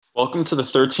Welcome to the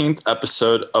 13th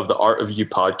episode of the Art of You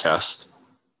podcast.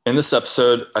 In this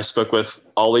episode, I spoke with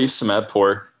Ali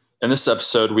Samadpour. In this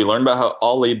episode, we learned about how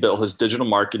Ali built his digital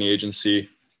marketing agency,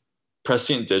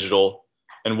 Prescient Digital,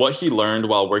 and what he learned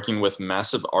while working with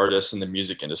massive artists in the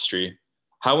music industry,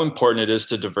 how important it is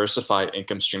to diversify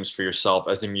income streams for yourself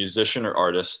as a musician or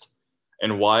artist,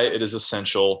 and why it is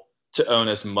essential to own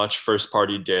as much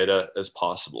first-party data as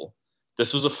possible.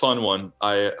 This was a fun one.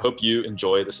 I hope you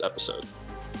enjoy this episode.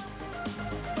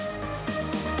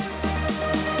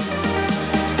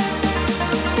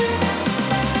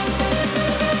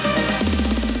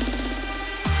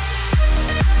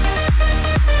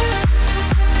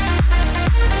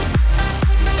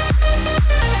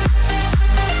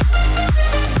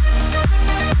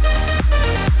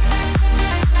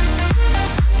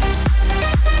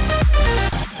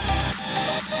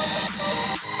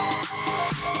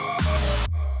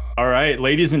 All right,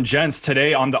 ladies and gents,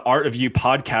 today on the Art of You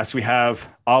podcast, we have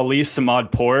Ali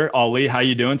Samadpour. Ali, how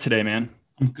you doing today, man?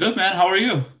 I'm good, man. How are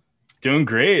you? Doing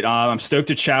great. I'm stoked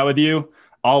to chat with you.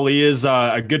 Ali is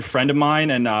a good friend of mine,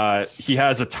 and he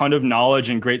has a ton of knowledge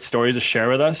and great stories to share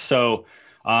with us. So,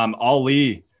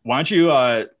 Ali, why don't you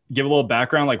give a little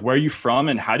background, like where are you from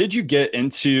and how did you get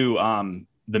into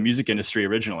the music industry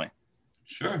originally?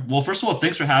 Sure. Well, first of all,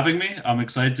 thanks for having me. I'm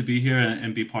excited to be here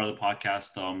and be part of the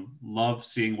podcast. Love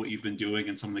seeing what you've been doing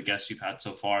and some of the guests you've had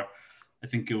so far. I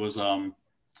think it was Oliver.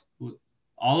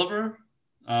 Oliver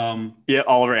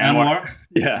Anwar.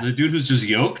 Yeah. The dude who's just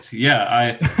yoked. Yeah.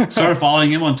 I started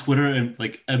following him on Twitter and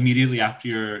like immediately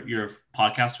after your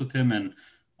podcast with him and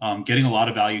getting a lot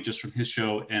of value just from his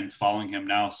show and following him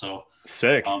now. So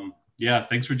sick. Yeah.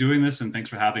 Thanks for doing this and thanks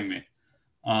for having me.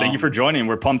 Thank you for joining.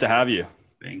 We're pumped to have you.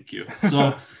 Thank you.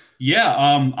 So, yeah,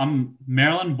 I'm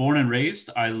Maryland born and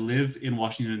raised. I live in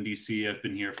Washington, D.C. I've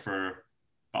been here for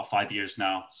about 5 years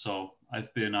now. So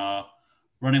I've been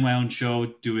running my own show,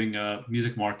 doing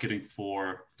music marketing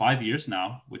for 5 years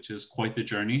now, which is quite the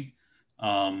journey.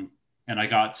 And I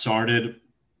got started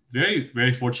very,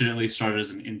 very fortunately started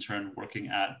as an intern working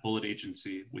at Bullet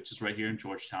Agency, which is right here in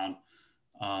Georgetown.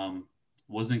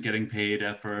 Wasn't getting paid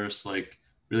at first,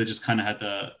 really just kind of had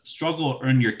to struggle,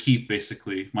 earn your keep,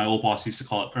 basically. My old boss used to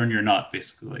call it earn your nut,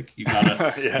 basically. Like you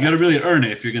gotta, you gotta really earn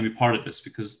it if you're gonna be part of this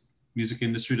because music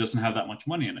industry doesn't have that much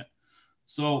money in it.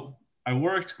 So I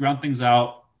worked, ground things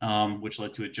out, which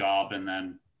led to a job, and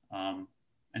then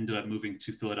ended up moving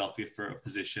to Philadelphia for a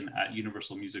position at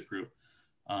Universal Music Group,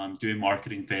 doing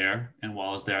marketing there. And while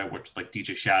I was there, I worked with like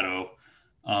DJ Shadow,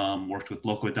 worked with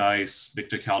Loco Dice,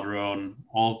 Victor Calderon,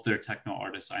 all of their techno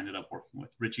artists. I ended up working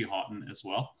with Richie Houghton as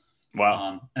well.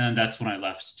 Wow. And that's when I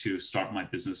left to start my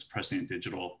business, Prescient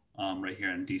Digital, right here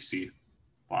in DC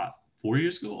 4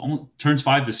 years ago. Almost turns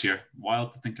 5 this year.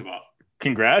 Wild to think about.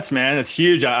 Congrats, man. It's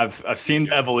huge. I've seen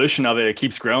the evolution of it. It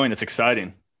keeps growing. It's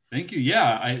exciting. Thank you.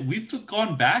 Yeah, we've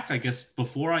gone back, I guess,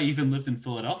 before I even lived in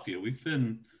Philadelphia. We've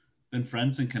been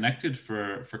friends and connected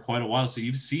for quite a while. So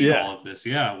you've seen all of this.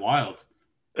 Yeah, wild.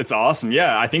 It's awesome.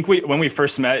 Yeah, I think when we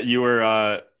first met, you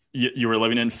were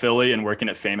living in Philly and working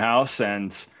at Fame House.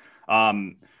 And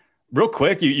real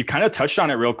quick, you kind of touched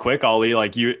on it real quick, Ali.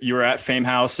 Like you were at Fame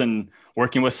House and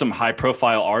working with some high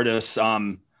profile artists.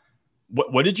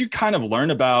 What did you kind of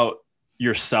learn about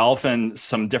yourself and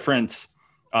some different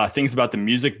things about the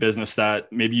music business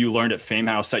that maybe you learned at Fame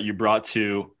House that you brought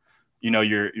to,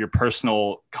 your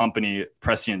personal company,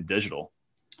 Prescient Digital?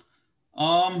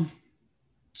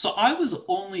 So I was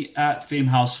only at Fame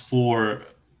House for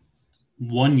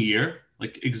 1 year,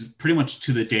 pretty much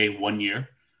to the day 1 year.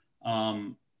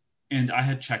 And I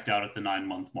had checked out at the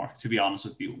 9-month mark, to be honest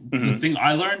with you. Mm-hmm. The thing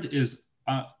I learned is,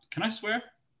 can I swear?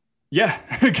 Yeah,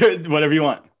 good. Whatever you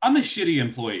want. I'm a shitty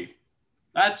employee.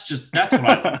 That's what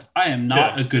I learned. I am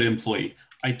not a good employee.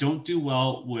 I don't do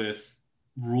well with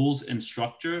rules and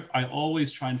structure. I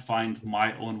always try and find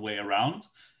my own way around.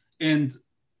 And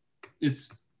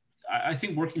I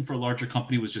think working for a larger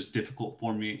company was just difficult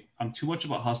for me. I'm too much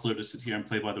of a hustler to sit here and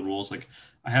play by the rules. Like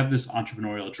I have this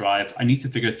entrepreneurial drive. I need to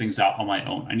figure things out on my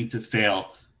own. I need to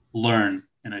fail, learn,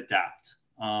 and adapt.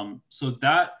 So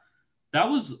that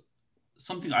was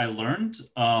something I learned.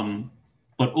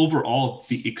 But overall,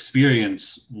 the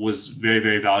experience was very,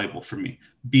 very valuable for me.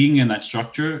 Being in that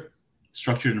structured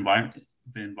environment,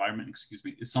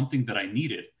 is something that I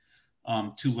needed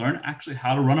to learn actually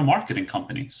how to run a marketing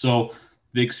company. So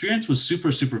the experience was super,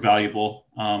 super valuable.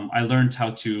 I learned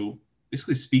how to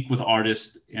basically speak with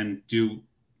artists and do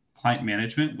client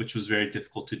management, which was very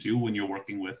difficult to do when you're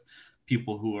working with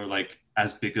people who are like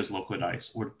as big as Loco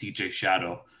Dice or DJ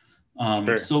Shadow.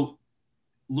 Sure. So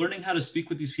learning how to speak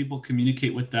with these people,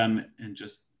 communicate with them, and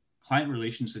just client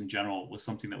relations in general was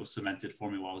something that was cemented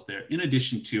for me while I was there, in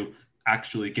addition to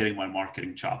actually getting my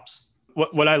marketing chops.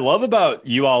 What I love about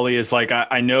you, Ollie, is like,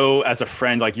 I know as a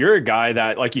friend, like you're a guy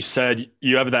that, like you said,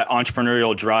 you have that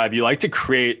entrepreneurial drive. You like to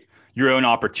create your own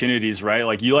opportunities, right?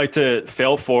 Like you like to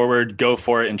fail forward, go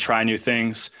for it, and try new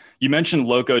things. You mentioned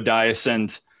Loco Dice,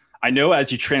 and I know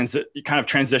as you kind of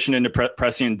transitioned into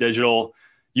pressing and digital,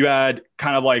 you had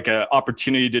kind of like an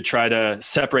opportunity to try to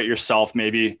separate yourself,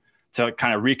 maybe to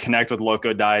kind of reconnect with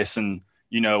Loco Dice and,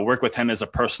 work with him as a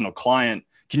personal client.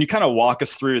 Can you kind of walk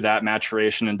us through that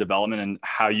maturation and development and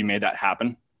how you made that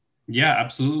happen? Yeah,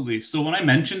 absolutely. So when I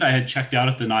mentioned I had checked out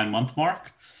at the 9-month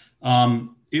mark,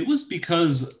 it was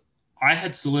because I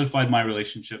had solidified my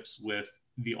relationships with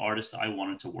the artists I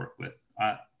wanted to work with.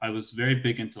 I was very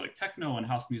big into like techno and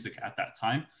house music at that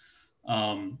time.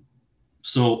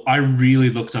 So I really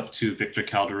looked up to Victor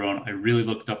Calderon. I really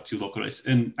looked up to Loco Dice.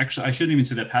 And actually, I shouldn't even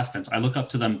say that past tense. I look up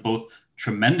to them both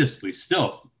tremendously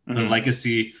still. Mm-hmm. Their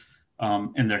legacy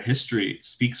and their history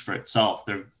speaks for itself.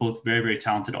 They're both very, very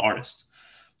talented artists.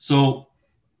 So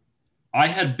I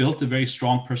had built a very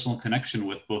strong personal connection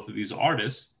with both of these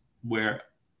artists where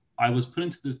I was put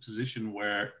into this position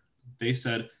where they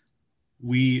said,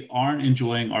 we aren't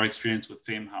enjoying our experience with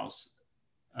Fame House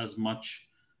as much,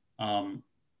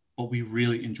 but we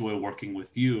really enjoy working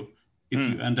with you. If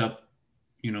you end up,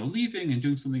 leaving and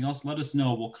doing something else, let us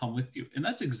know. We'll come with you. And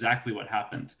that's exactly what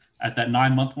happened. At that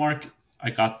 9-month mark,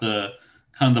 I got the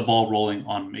ball rolling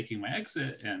on making my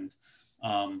exit and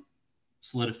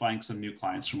solidifying some new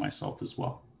clients for myself as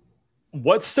well.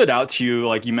 What stood out to you?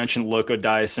 Like you mentioned Loco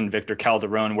Dice and Victor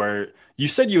Calderon, where you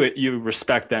said you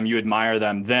respect them, you admire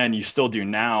them, then you still do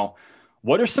now.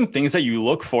 What are some things that you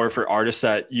look for artists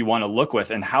that you want to look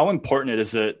with? And how important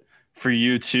is it for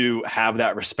you to have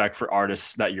that respect for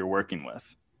artists that you're working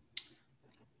with?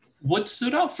 What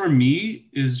stood out for me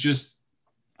is just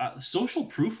social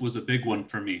proof was a big one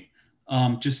for me.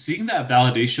 Just seeing that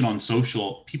validation on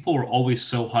social, people were always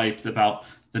so hyped about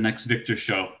the next Victor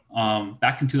show.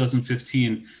 Back in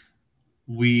 2015,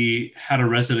 we had a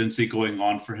residency going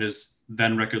on for his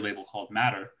then record label called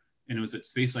Matter, and it was at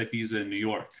Space Ibiza in New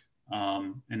York.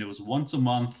 And it was once a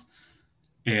month,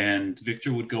 and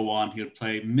Victor would go on. He would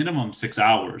play minimum 6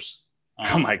 hours.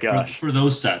 Oh my gosh! For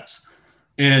those sets.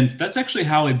 And that's actually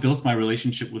how I built my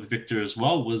relationship with Victor as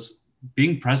well, was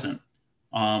being present.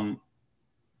 And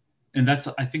that's,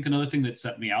 I think, another thing that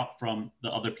set me out from the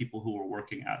other people who were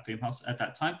working at Fame House at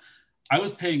that time. I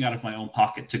was paying out of my own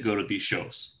pocket to go to these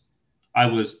shows. I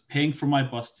was paying for my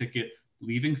bus ticket,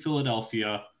 leaving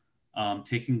Philadelphia,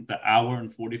 taking the hour and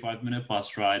 45-minute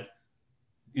bus ride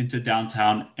into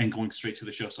downtown and going straight to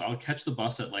the show. So I would catch the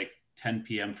bus at like 10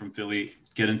 p.m. from Philly,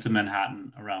 get into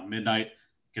Manhattan around midnight,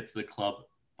 get to the club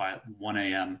by 1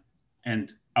 a.m.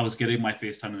 And I was getting my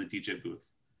FaceTime in the DJ booth,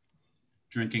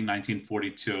 drinking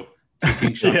 1942,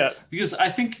 taking shots. Yeah. Because I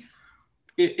think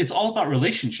it's all about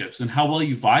relationships and how well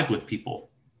you vibe with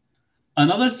people.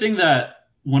 Another thing that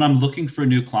when I'm looking for a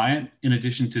new client, in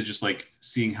addition to just like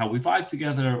seeing how we vibe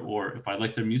together or if I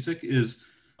like their music, is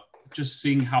just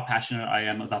seeing how passionate I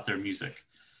am about their music.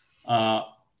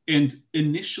 And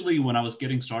initially when I was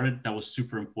getting started, that was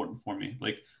super important for me.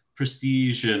 Like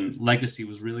prestige and legacy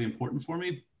was really important for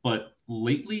me, but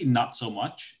lately, not so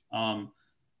much.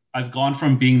 I've gone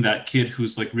from being that kid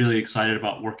who's like really excited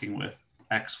about working with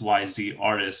XYZ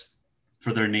artists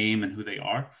for their name and who they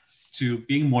are, to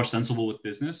being more sensible with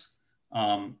business,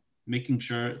 making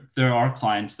sure there are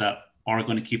clients that are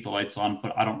going to keep the lights on,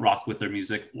 but I don't rock with their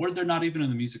music, or they're not even in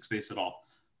the music space at all.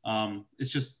 It's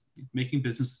just making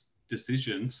business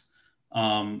decisions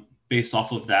based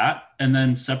off of that, and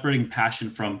then separating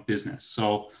passion from business.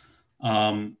 So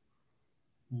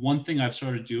one thing I've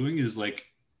started doing is like,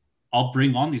 I'll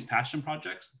bring on these passion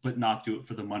projects, but not do it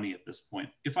for the money at this point.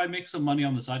 If I make some money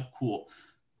on the side, cool.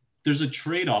 There's a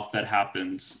trade-off that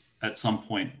happens at some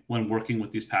point when working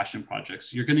with these passion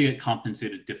projects. You're going to get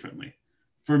compensated differently.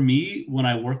 For me, when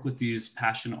I work with these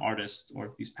passion artists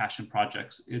or these passion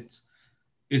projects,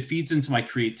 it feeds into my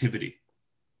creativity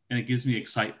and it gives me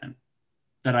excitement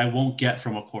that I won't get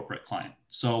from a corporate client.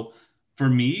 So for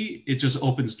me, it just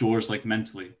opens doors like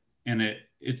mentally, and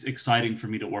it's exciting for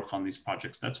me to work on these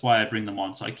projects. That's why I bring them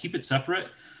on. So I keep it separate.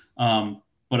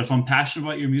 But if I'm passionate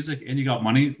about your music and you got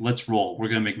money, let's roll. We're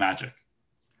going to make magic.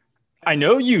 I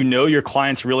know you know your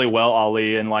clients really well,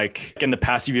 Ali. And like in the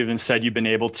past, you've even said you've been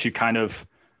able to kind of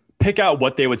pick out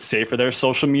what they would say for their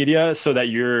social media so that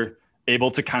you're able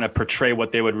to kind of portray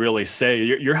what they would really say.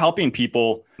 You're helping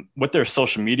people with their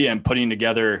social media and putting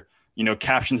together,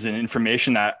 captions and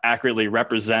information that accurately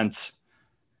represents,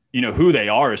 who they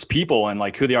are as people and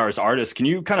like who they are as artists. Can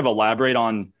you kind of elaborate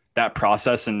on that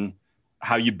process and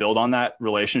how you build on that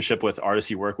relationship with artists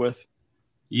you work with?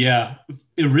 Yeah,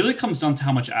 it really comes down to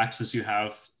how much access you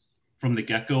have from the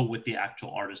get-go with the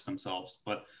actual artists themselves.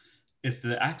 But if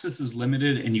the access is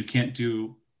limited and you can't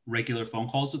do regular phone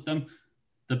calls with them,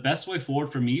 the best way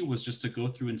forward for me was just to go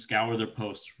through and scour their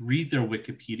posts, read their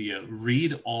Wikipedia,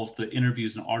 read all of the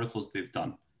interviews and articles they've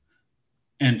done,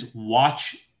 and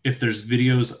watch if there's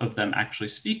videos of them actually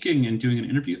speaking and doing an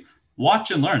interview.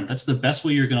 Watch and learn. That's the best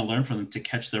way you're going to learn from them, to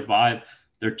catch their vibe,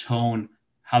 their tone,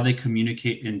 how they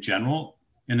communicate in general.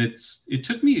 And it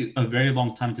took me a very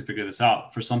long time to figure this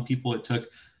out. For some people, it took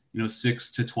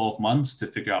 6 to 12 months to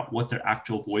figure out what their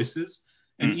actual voice is.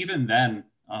 And even then,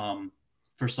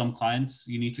 for some clients,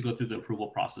 you need to go through the approval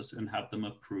process and have them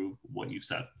approve what you've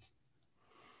said.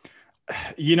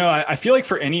 I feel like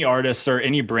for any artist or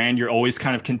any brand, you're always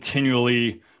kind of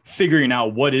continually figuring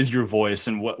out what is your voice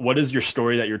and what is your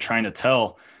story that you're trying to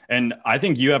tell. And I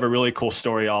think you have a really cool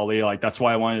story, Ali. Like, that's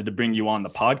why I wanted to bring you on the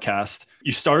podcast.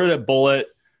 You started at Bullet,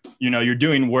 you're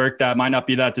doing work that might not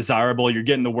be that desirable. You're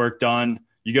getting the work done.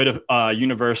 You go to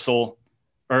Universal.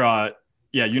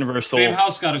 Fame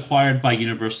House got acquired by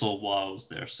Universal while I was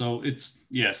there. So it's,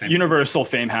 same. Universal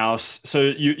Fame House. So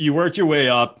you worked your way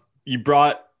up. You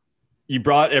brought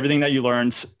everything that you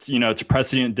learned, to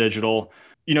Precedent Digital.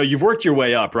 You've worked your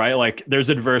way up, right? Like, there's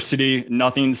adversity.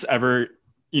 Nothing's ever,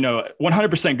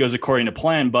 100% goes according to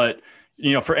plan. But,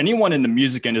 for anyone in the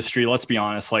music industry, let's be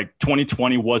honest, like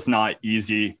 2020 was not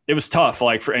easy. It was tough,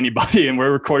 like, for anybody. And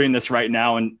we're recording this right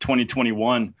now in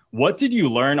 2021. What did you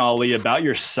learn, Ali, about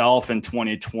yourself in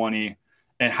 2020?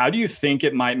 And how do you think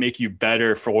it might make you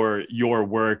better for your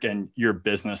work and your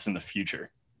business in the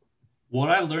future? What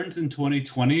I learned in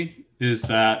 2020 is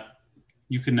that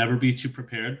you can never be too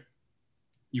prepared.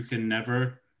 You can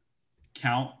never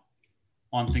count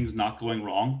on things not going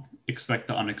wrong. Expect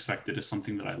the unexpected is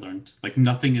something that I learned. Like,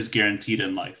 nothing is guaranteed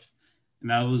in life. And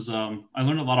that was, I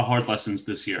learned a lot of hard lessons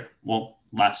this year. Well,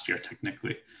 last year,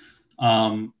 technically.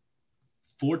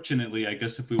 Fortunately, I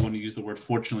guess if we want to use the word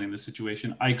fortunately in this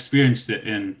situation, I experienced it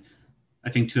in, I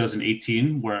think,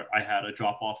 2018, where I had a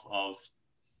drop off of,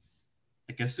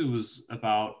 I guess it was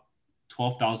about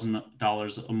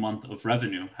 $12,000 a month of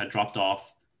revenue had dropped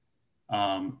off.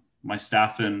 My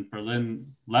staff in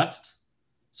Berlin left.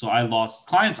 So I lost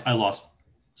clients, I lost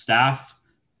staff,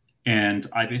 and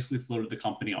I basically floated the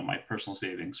company on my personal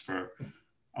savings for,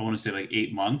 I want to say, like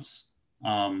 8 months.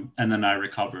 And then I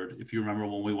recovered. If you remember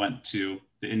when we went to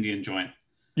the Indian joint,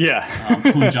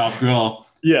 Punjab Grill,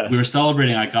 yes, we were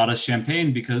celebrating. I got us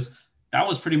champagne because that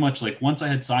was pretty much like, once I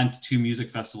had signed 2 music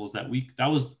festivals that week, that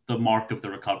was the mark of the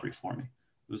recovery for me.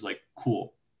 It was like,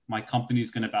 cool, my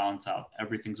company's going to balance out.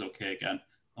 Everything's okay again.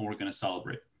 And we're going to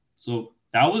celebrate. So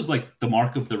that was like the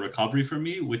mark of the recovery for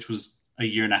me, which was a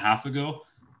year and a half ago.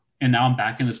 And now I'm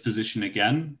back in this position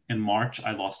again. In March,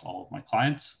 I lost all of my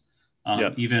clients.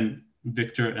 Even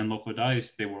Victor and Loco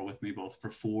Dice, they were with me both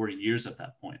for 4 years at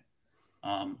that point.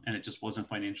 And it just wasn't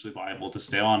financially viable to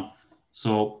stay on.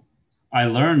 So I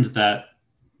learned that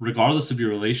regardless of your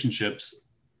relationships,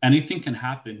 anything can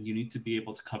happen. You need to be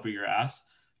able to cover your ass.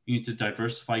 You need to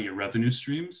diversify your revenue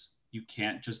streams. You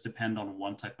can't just depend on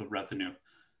one type of revenue,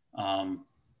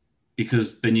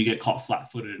 because then you get caught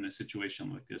flat-footed in a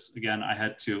situation like this. Again, I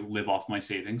had to live off my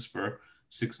savings for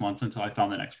 6 months until I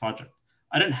found the next project.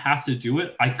 I didn't have to do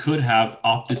it. I could have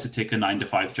opted to take a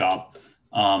 9-to-5 job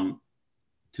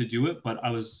to do it, but I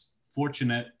was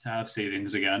fortunate to have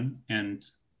savings again and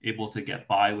able to get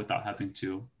by without having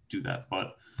to do that.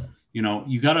 But,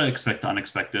 you got to expect the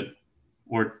unexpected,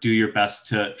 or do your best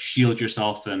to shield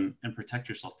yourself and protect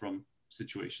yourself from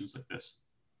situations like this.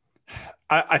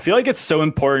 I feel like it's so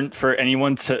important for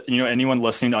anyone to, anyone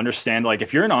listening to understand, like,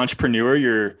 if you're an entrepreneur,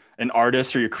 you're an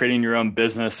artist, or you're creating your own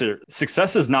business,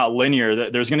 success is not linear.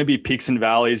 There's going to be peaks and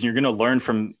valleys, and you're going to learn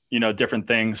from, different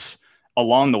things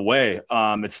along the way.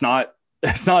 It's not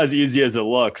as easy as it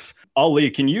looks. Ali,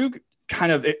 can you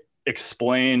kind of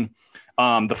explain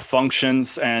the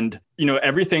functions and,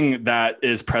 everything that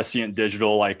is Prescient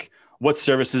Digital? Like, what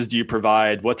services do you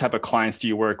provide? What type of clients do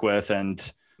you work with?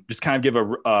 And just kind of give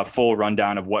a full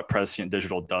rundown of what Prescient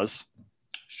Digital does.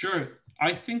 Sure.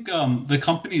 I think the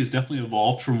company has definitely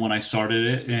evolved from when I started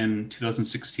it in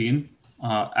 2016.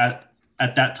 At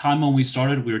that time when we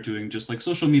started, we were doing just like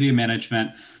social media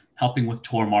management, helping with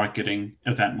tour marketing,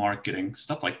 event marketing,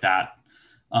 stuff like that.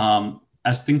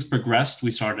 As things progressed,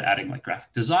 we started adding like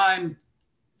graphic design.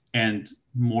 And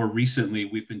more recently,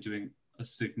 we've been doing a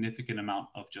significant amount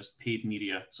of just paid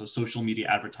media. So social media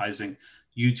advertising,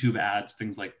 YouTube ads,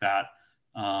 things like that.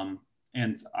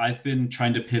 And I've been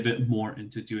trying to pivot more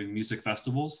into doing music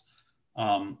festivals.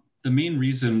 the main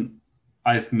reason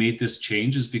I've made this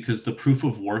change is because the proof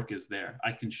of work is there.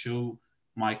 I can show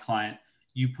my client,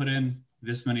 you put in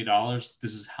this many dollars,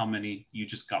 this is how many you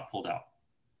just got pulled out.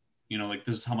 Like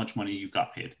this is how much money you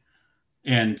got paid.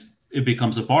 And it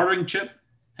becomes a bartering chip.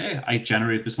 Hey, I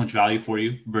generated this much value for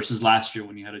you versus last year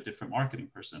when you had a different marketing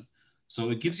person.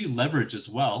 So it gives you leverage as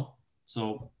well.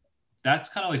 So that's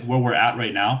kind of like where we're at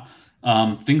right now.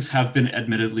 Things have been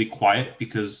admittedly quiet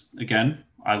because, again,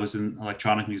 I was in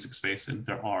electronic music space and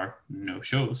there are no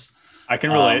shows. I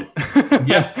can relate.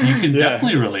 Yeah, you can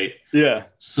definitely relate. Yeah.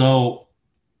 So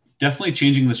definitely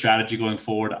changing the strategy going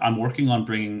forward. I'm working on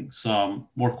bringing some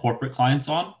more corporate clients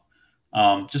on,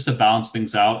 just to balance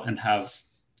things out and have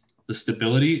the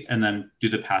stability, and then do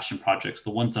the passion projects. The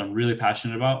ones I'm really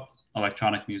passionate about,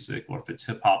 electronic music, or if it's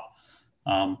hip hop,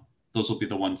 those will be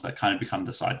the ones that kind of become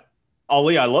the side.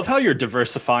 Ali, I love how you're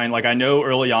diversifying. Like I know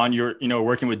early on you're,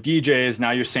 working with DJs.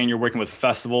 Now you're saying you're working with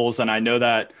festivals. And I know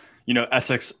that,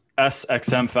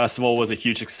 SXM Festival was a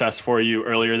huge success for you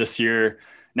earlier this year.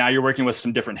 Now you're working with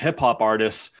some different hip hop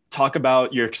artists. Talk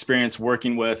about your experience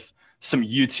working with some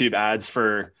YouTube ads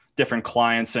for different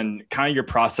clients and kind of your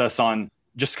process on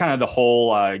just kind of the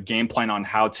whole game plan on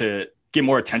how to get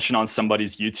more attention on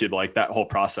somebody's YouTube, like that whole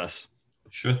process.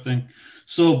 Sure thing.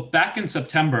 So back in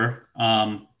September,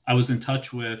 I was in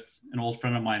touch with an old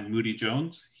friend of mine, Moody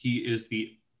Jones. He is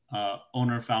the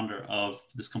owner, founder of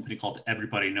this company called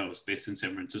Everybody Knows, based in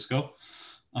San Francisco.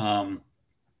 And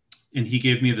he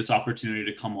gave me this opportunity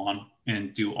to come on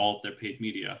and do all of their paid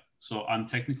media. So I'm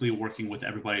technically working with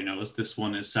Everybody Knows. This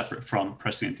one is separate from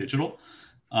Prescient Digital.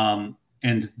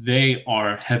 And they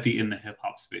are heavy in the hip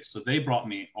hop space. So they brought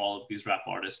me all of these rap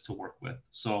artists to work with.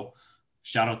 So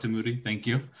shout out to Moody. Thank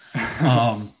you.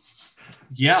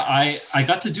 Yeah, I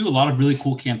got to do a lot of really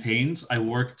cool campaigns. I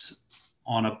worked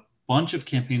on a bunch of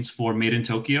campaigns for Made in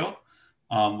Tokyo,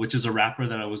 which is a rapper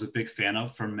that I was a big fan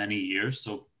of for many years.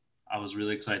 So I was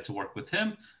really excited to work with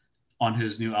him on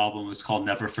his new album. It's called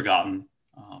Never Forgotten,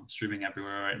 streaming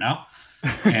everywhere right now.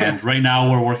 And right now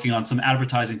we're working on some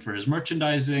advertising for his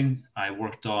merchandising. I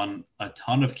worked on a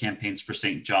ton of campaigns for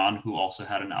St. John, who also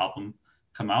had an album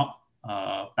come out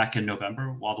back in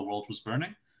November while the world was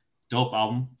burning. Dope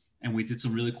album. And we did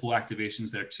some really cool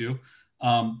activations there too.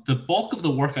 The bulk of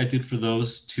the work I did for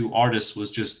those two artists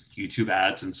was just YouTube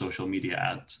ads and social media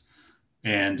ads.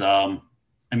 And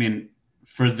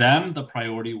for them, the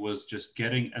priority was just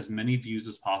getting as many views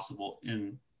as possible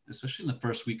especially in the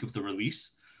first week of the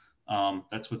release.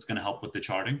 That's what's going to help with the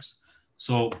chartings.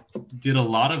 So did a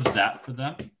lot of that for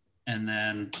them. And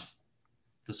then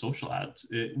the social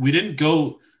ads, we didn't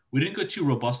go too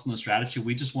robust in the strategy.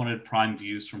 We just wanted prime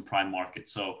views from prime market.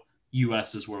 So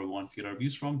US is where we wanted to get our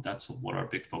views from. That's what our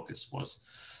big focus was.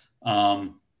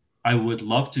 I would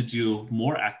love to do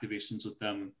more activations with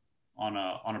them on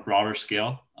a broader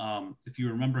scale. If you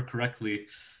remember correctly,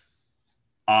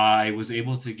 I was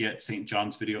able to get St.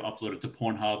 John's video uploaded to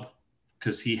Pornhub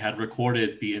because he had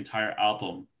recorded the entire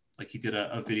album. Like he did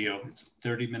a video, it's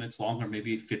 30 minutes long or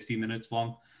maybe 50 minutes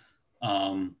long.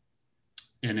 And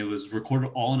it was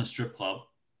recorded all in a strip club.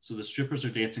 So the strippers are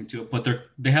dancing to it, but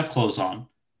they have clothes on,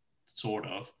 sort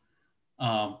of.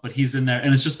 But he's in there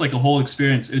and it's just like a whole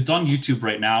experience. It's on YouTube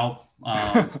right now.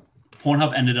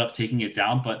 Pornhub ended up taking it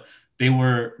down, but they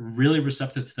were really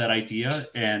receptive to that idea.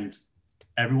 And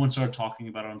everyone started talking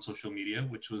about it on social media,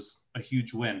 which was a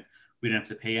huge win. We didn't have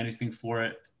to pay anything for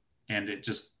it. And it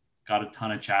just got a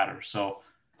ton of chatter. So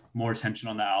more attention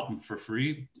on the album for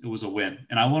free. It was a win.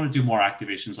 And I want to do more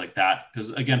activations like that.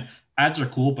 Because again, ads are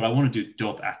cool, but I want to do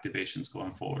dope activations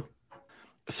going forward.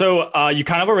 So you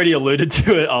kind of already alluded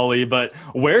to it, Ali, but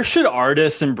where should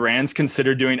artists and brands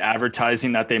consider doing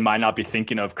advertising that they might not be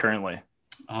thinking of currently?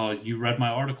 You read my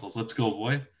articles. Let's go,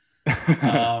 boy.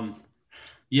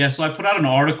 Yeah, so I put out an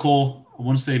article, I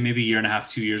want to say maybe a year and a half,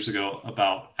 2 years ago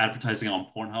about advertising on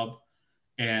Pornhub.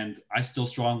 And I still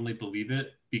strongly believe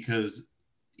it because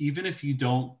even if you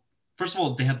don't, first of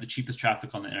all, they have the cheapest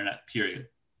traffic on the internet, period.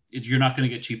 You're not going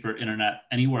to get cheaper internet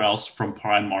anywhere else from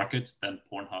prime markets than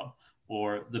Pornhub,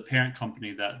 or the parent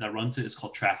company that runs it is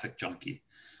called Traffic Junkie.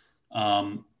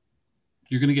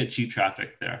 You're going to get cheap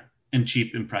traffic there and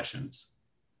cheap impressions.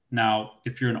 Now,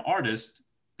 if you're an artist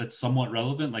that's somewhat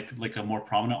relevant, like a more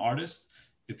prominent artist,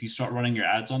 if you start running your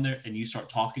ads on there and you start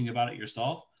talking about it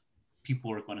yourself,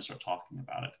 people are going to start talking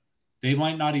about it. They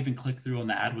might not even click through on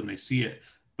the ad when they see it,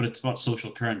 but it's about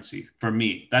social currency. For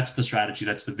me, that's the strategy.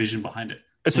 That's the vision behind it.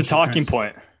 It's a talking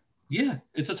point. Yeah,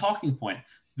 it's a talking point.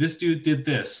 This dude did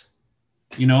this.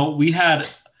 We had,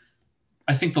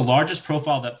 I think the largest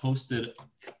profile that posted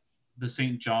the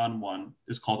St. John one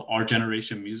is called Our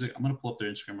Generation Music. I'm going to pull up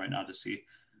their Instagram right now to see.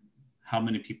 how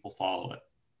many people follow it.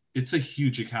 It's a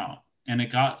huge account, and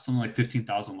it got something like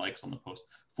 15,000 likes on the post,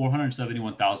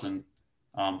 471,000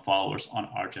 followers on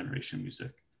Our Generation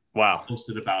Music. Wow.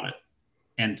 Posted about it.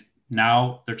 And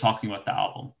now they're talking about the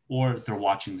album, or they're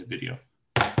watching the video.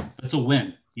 That's a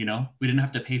win, you know? We didn't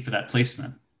have to pay for that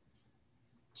placement.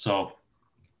 So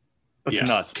that's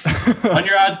nuts. Run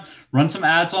your ad, run some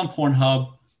ads on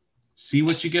Pornhub, see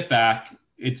what you get back.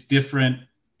 It's different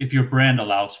if your brand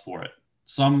allows for it.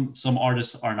 Some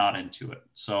artists are not into it.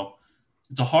 So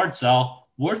it's a hard sell,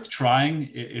 worth trying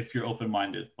if you're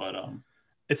open-minded, but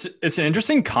it's an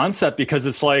interesting concept because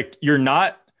it's like you're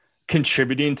not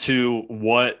contributing to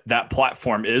what that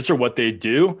platform is or what they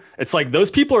do. It's like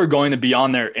those people are going to be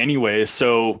on there anyway,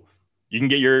 so you can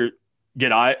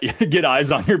get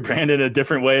eyes on your brand in a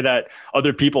different way that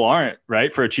other people aren't,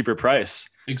 right? For a cheaper price.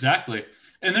 Exactly.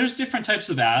 And there's different types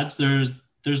of ads. There's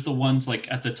the ones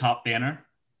like at the top banner,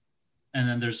 and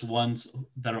then there's ones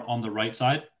that are on the right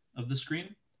side of the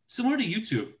screen, similar to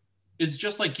YouTube. It's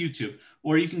just like YouTube,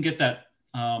 or you can get that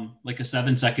like a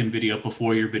 7-second video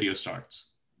before your video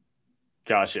starts.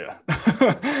 Gotcha.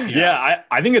 Yeah,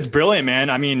 I think it's brilliant, man.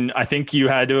 I mean, I think you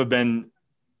had to have been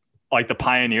like the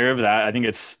pioneer of that. I think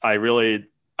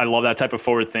I love that type of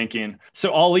forward thinking.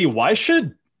 So Ali, why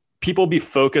should people be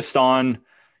focused on,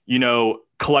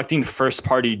 collecting first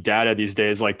party data these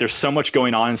days? Like there's so much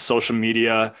going on in social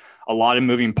media, a lot of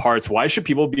moving parts. Why should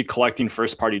people be collecting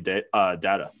first party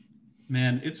data?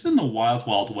 Man, it's been the wild,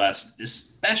 wild west,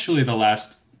 especially the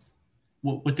last,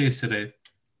 what day is today?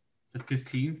 The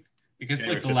 15th? I guess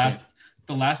January like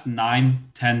the last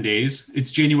 9-10 days.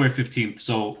 It's January 15th.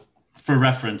 So for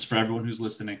reference, for everyone who's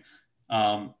listening,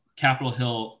 Capitol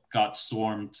Hill got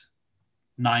stormed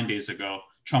 9 days ago.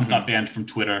 Trump got banned from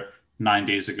Twitter 9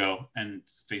 days ago, and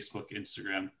Facebook,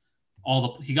 Instagram,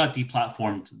 he got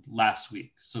deplatformed last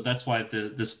week. So that's why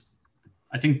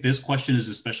I think this question is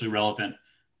especially relevant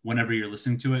whenever you're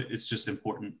listening to it. It's just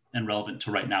important and relevant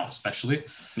to right now, especially.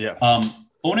 Yeah.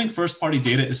 Owning first party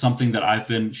data is something that I've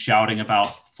been shouting about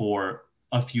for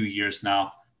a few years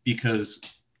now,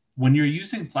 because when you're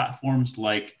using platforms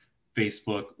like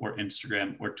Facebook or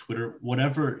Instagram or Twitter,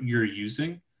 whatever you're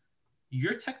using,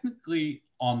 you're technically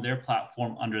on their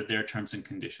platform under their terms and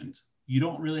conditions. You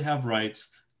don't really have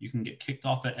rights. You can get kicked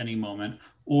off at any moment,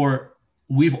 or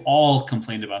we've all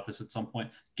complained about this at some point,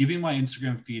 giving my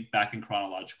Instagram feed back in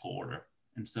chronological order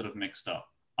instead of mixed up.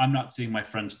 I'm not seeing my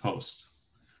friends' posts.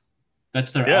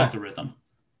 That's their algorithm.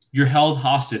 You're held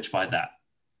hostage by that.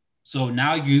 So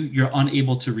now you're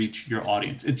unable to reach your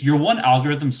audience. You're one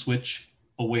algorithm switch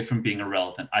away from being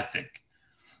irrelevant, I think.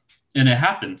 And it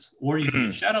happens. Or you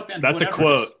can shout out band. That's a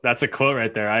quote. That's a quote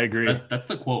right there. I agree. That's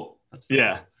the quote. Quote.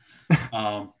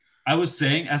 I was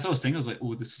saying, I was like,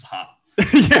 oh, this is hot.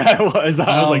 Yeah, it was.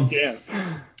 I was like, damn.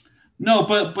 No,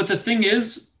 but the thing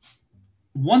is,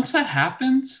 once that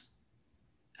happens,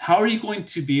 how are you going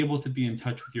to be able to be in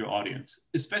touch with your audience,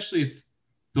 especially if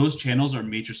those channels are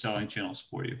major selling channels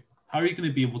for you? How are you going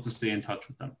to be able to stay in touch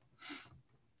with them?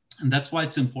 And that's why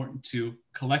it's important to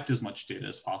collect as much data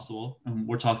as possible. And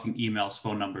we're talking emails,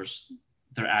 phone numbers,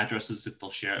 their addresses, if they'll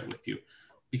share it with you,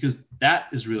 because that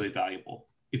is really valuable.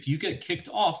 If you get kicked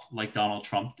off like Donald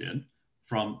Trump did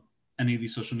from any of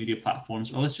these social media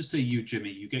platforms, or let's just say you,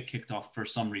 Jimmy, you get kicked off for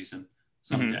some reason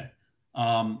someday.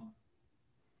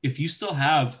 If you still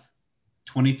have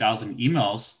 20,000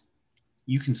 emails,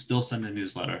 you can still send a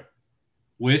newsletter,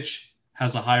 which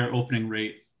has a higher opening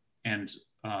rate and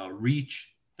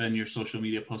reach than your social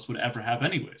media posts would ever have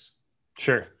anyways.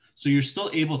 Sure. So you're still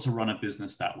able to run a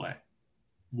business that way.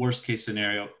 Worst case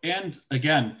scenario. And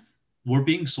again, we're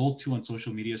being sold to on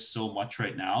social media so much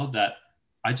right now that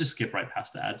I just skip right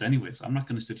past the ads anyways. I'm not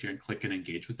going to sit here and click and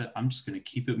engage with it. I'm just going to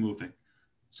keep it moving.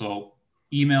 So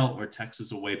email or text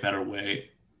is a way better way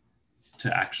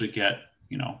to actually get,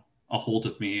 a hold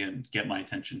of me and get my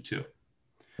attention too.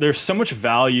 There's so much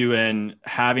value in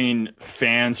having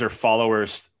fans or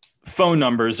followers' phone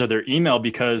numbers or their email,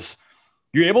 because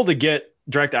you're able to get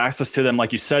direct access to them,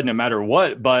 like you said, no matter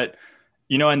what. But,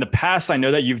 in the past, I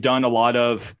know that you've done a lot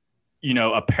of,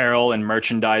 apparel and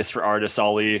merchandise for artists,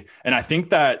 Ali. And I think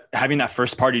that having that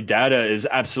first party data is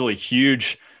absolutely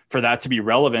huge for that to be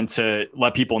relevant, to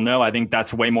let people know. I think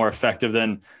that's way more effective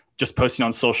than just posting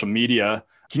on social media.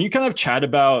 Can you kind of chat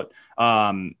about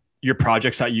your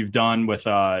projects that you've done with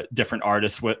different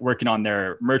artists working on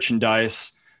their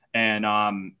merchandise, and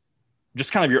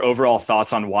just kind of your overall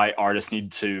thoughts on why artists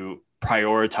need to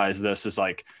prioritize this as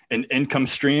like an income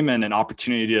stream and an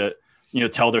opportunity to,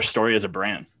 tell their story as a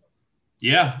brand?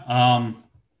 Yeah.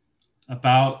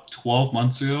 About 12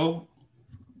 months ago,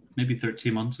 maybe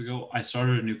 13 months ago, I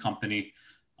started a new company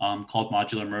called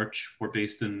Modular Merch. We're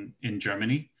based in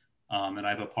Germany. And I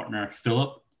have a partner,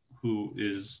 Philip, who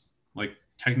is like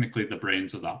technically the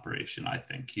brains of the operation. I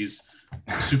think he's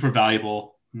super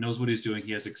valuable, knows what he's doing.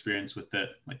 He has experience with it,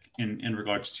 like in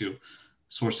regards to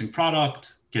sourcing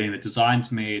product, getting the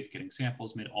designs made, getting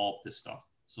samples made, all of this stuff.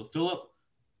 So Philip,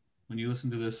 when you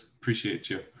listen to this, appreciate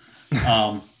you.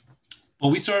 But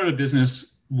we started a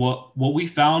business. What we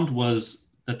found was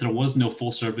that there was no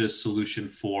full service solution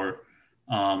for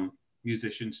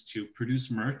musicians to produce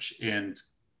merch and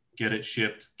get it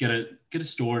shipped, get it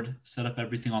stored, set up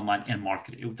everything online, and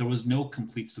market it. There was no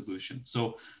complete solution.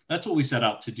 So that's what we set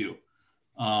out to do.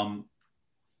 And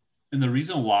the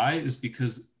reason why is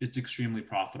because it's extremely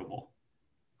profitable.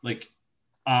 Like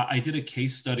I did a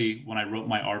case study when I wrote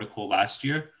my article last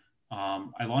year.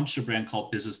 I launched a brand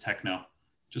called Business Techno,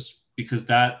 just because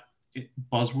that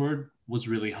buzzword was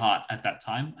really hot at that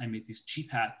time. I made these cheap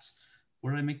hats.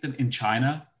 Where did I make them? In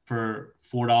China for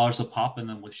 $4 a pop, and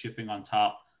then with shipping on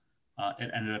top,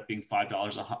 it ended up being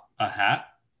 $5 a hat.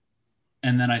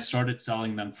 And then I started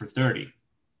selling them for $30.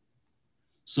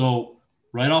 So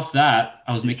right off that,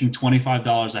 I was making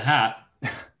 $25 a hat,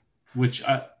 which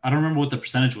I don't remember what the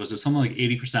percentage was. It was something like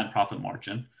 80% profit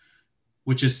margin,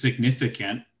 which is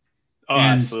significant. Oh,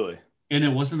 absolutely. And it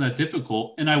wasn't that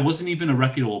difficult. And I wasn't even a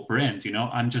reputable brand, you know,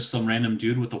 I'm just some random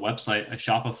dude with a website, a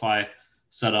Shopify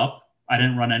set up. I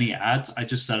didn't run any ads. I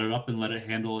just set it up and let it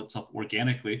handle itself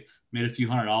organically. Made a few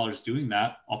 $100s doing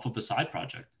that off of a side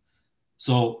project.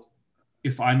 So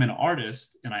if I'm an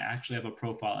artist and I actually have a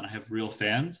profile and I have real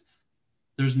fans,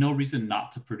 there's no reason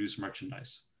not to produce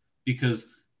merchandise,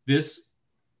 because this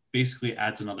basically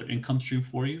adds another income stream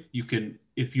for you. You can,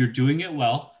 if you're doing it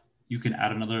well, you can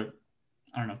add another,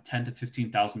 I don't know, $10,000 to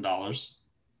 $15,000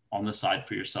 on the side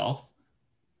for yourself.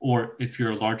 Or if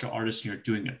you're a larger artist and you're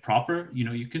doing it proper, you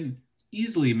know, you can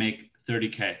easily make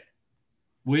 30K,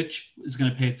 which is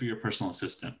going to pay for your personal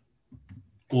assistant,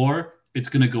 or it's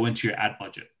going to go into your ad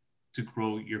budget to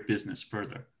grow your business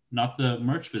further. Not the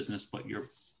merch business, but your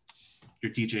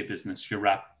DJ business, your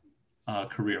rap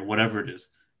career, whatever it is.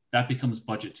 That becomes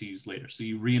budget to use later. So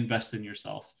you reinvest in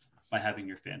yourself by having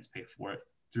your fans pay for it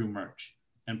through merch.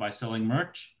 And by selling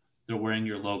merch, they're wearing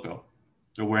your logo.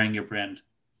 They're wearing your brand.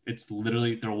 It's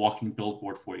literally, they're a walking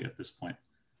billboard for you at this point.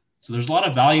 So there's a lot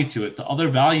of value to it. The other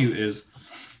value is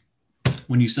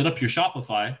when you set up your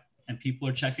Shopify and people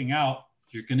are checking out,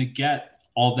 you're going to get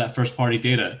all of that first party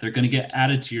data. They're going to get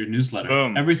added to your newsletter.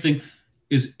 Boom. Everything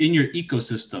is in your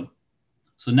ecosystem.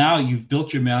 So now you've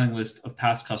built your mailing list of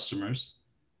past customers.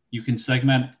 You can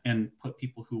segment and put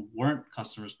people who weren't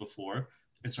customers before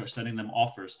and start sending them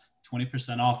offers,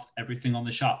 20% off everything on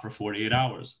the shop for 48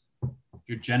 hours.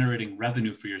 You're generating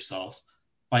revenue for yourself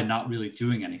by not really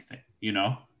doing anything, you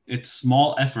know? It's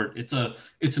small effort. It's an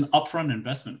upfront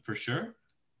investment for sure,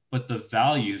 but the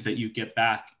value that you get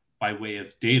back by way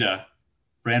of data,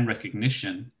 brand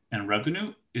recognition, and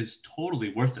revenue is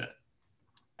totally worth it.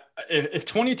 If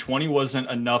 2020 wasn't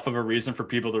enough of a reason for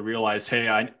people to realize,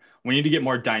 hey, we need to get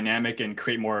more dynamic and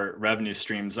create more revenue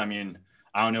streams. I mean,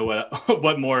 I don't know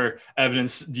what more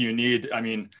evidence do you need? I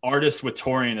mean, artists with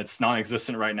touring, it's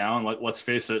non-existent right now. And let's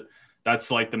face it,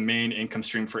 that's like the main income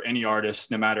stream for any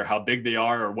artist, no matter how big they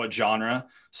are or what genre.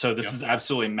 So this is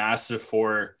absolutely massive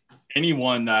for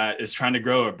anyone that is trying to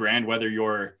grow a brand, whether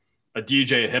you're a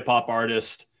DJ, a hip hop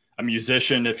artist, a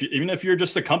musician, even if you're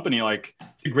just a company, like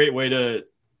it's a great way to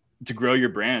grow your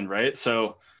brand, right?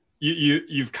 So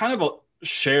you've kind of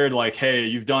shared like, hey,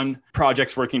 you've done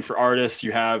projects working for artists,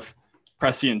 you have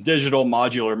Prescient Digital,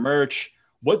 Modular Merch.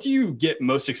 What do you get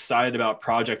most excited about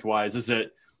project-wise? Is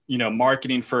it,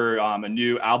 marketing for a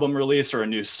new album release or a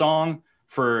new song,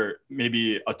 for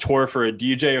maybe a tour for a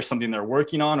DJ or something they're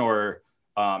working on, or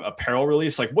apparel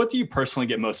release? Like, what do you personally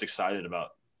get most excited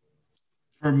about?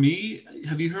 For me,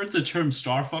 have you heard the term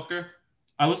starfucker?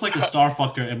 I was like a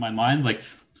starfucker in my mind. Like,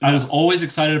 I was always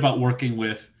excited about working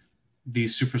with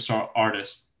these superstar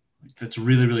artists. That's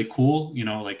really, really cool.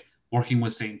 Like working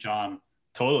with St. John.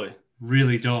 Totally.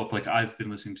 Really dope. Like, I've been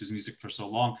listening to his music for so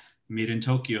long. Made in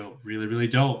Tokyo. Really, really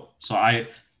dope. So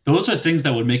those are things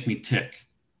that would make me tick.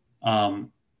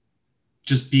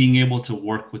 Just being able to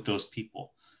work with those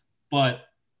people. But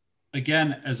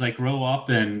again, as I grow up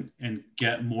and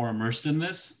get more immersed in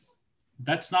this,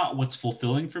 that's not what's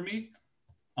fulfilling for me.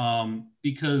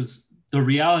 Because the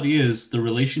reality is the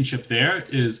relationship there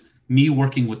is me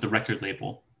working with the record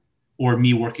label or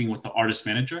me working with the artist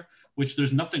manager, which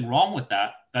there's nothing wrong with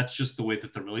that. That's just the way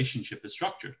that the relationship is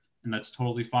structured. And that's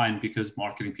totally fine, because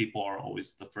marketing people are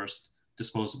always the first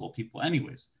disposable people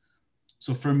anyways.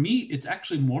 So for me, it's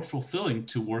actually more fulfilling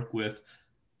to work with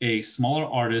a smaller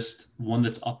artist, one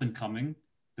that's up and coming,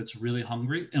 that's really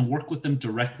hungry, and work with them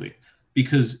directly,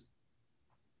 because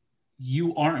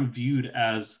you aren't viewed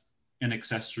as an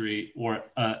accessory or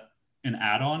an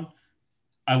add-on.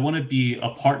 I want to be a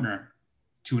partner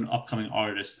to an upcoming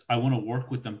artist. I want to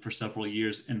work with them for several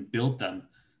years and build them,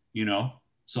 you know?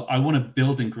 So I want to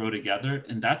build and grow together.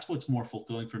 And that's what's more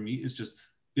fulfilling for me, is just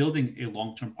building a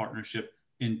long-term partnership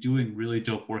and doing really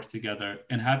dope work together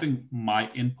and having my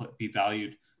input be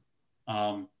valued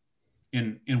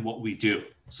in what we do.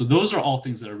 So those are all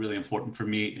things that are really important for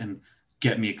me and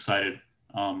get me excited.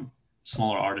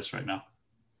 Smaller artists right now.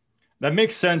 That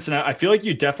makes sense. And I feel like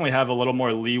you definitely have a little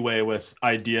more leeway with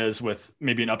ideas with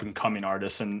maybe an up and coming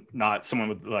artist and not someone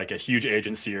with like a huge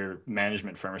agency or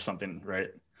management firm or something, right?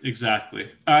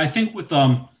 Exactly. I think with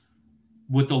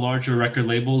the larger record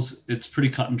labels, it's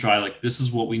pretty cut and dry. Like, this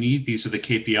is what we need. These are the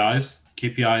KPIs.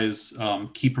 KPI is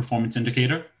key performance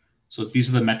indicator. So these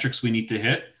are the metrics we need to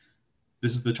hit.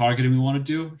 This is the targeting we want to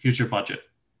do. Here's your budget.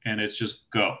 And it's just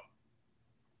go.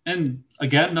 And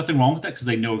again, nothing wrong with that, because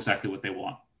they know exactly what they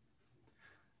want.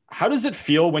 How does it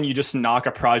feel when you just knock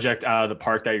a project out of the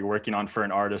park that you're working on for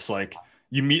an artist? Like,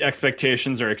 you meet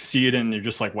expectations or exceed, and you're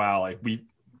just like, wow, like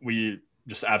we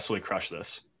just absolutely crushed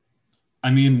this.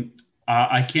 I mean,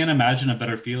 I can't imagine a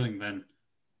better feeling than,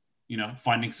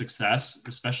 finding success,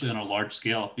 especially on a large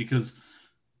scale, because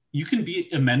you can be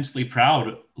immensely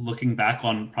proud looking back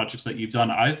on projects that you've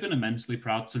done. I've been immensely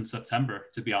proud since September,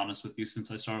 to be honest with you,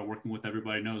 since I started working with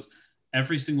Everybody Knows.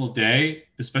 Every single day,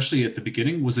 especially at the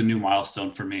beginning, was a new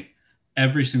milestone for me.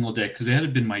 Every single day, because it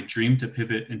had been my dream to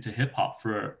pivot into hip hop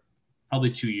for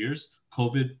probably 2 years.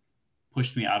 COVID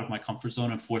pushed me out of my comfort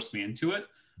zone and forced me into it.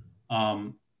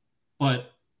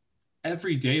 But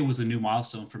every day was a new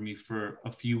milestone for me for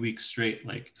a few weeks straight,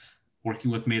 like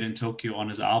working with Made in Tokyo on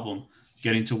his album,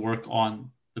 getting to work on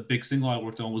the big single I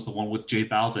worked on was the one with J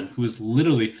Balvin, who has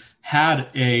literally had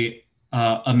a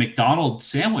McDonald's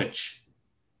sandwich.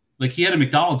 Like, he had a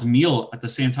McDonald's meal at the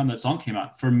same time that song came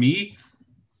out. For me,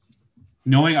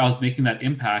 knowing I was making that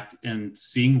impact and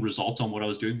seeing results on what I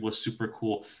was doing was super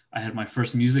cool. I had my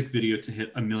first music video to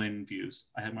hit 1 million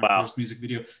views. I had my first music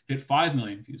video hit 5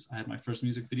 million views. I had my first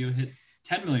music video hit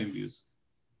 10 million views.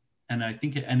 And I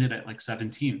think it ended at like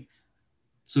 17.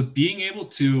 So being able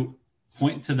to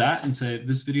point to that and say,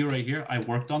 this video right here, I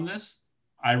worked on this,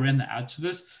 I ran the ads for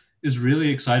this, is really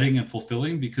exciting and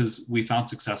fulfilling, because we found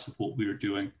success with what we were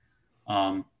doing.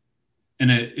 And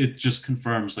it just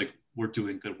confirms, like, we're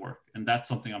doing good work. And that's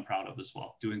something I'm proud of as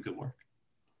well, doing good work.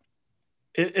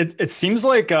 It seems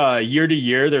like year to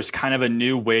year, there's kind of a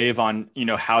new wave on,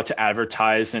 how to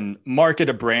advertise and market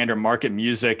a brand or market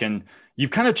music. And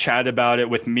you've kind of chatted about it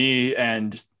with me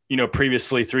and,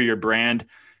 previously through your brand.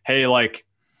 Hey, like,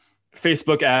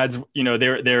 Facebook ads,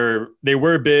 they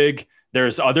were big.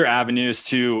 There's other avenues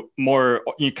to more,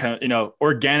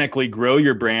 organically grow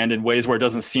your brand in ways where it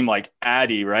doesn't seem like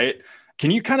addy, right?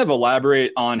 Can you kind of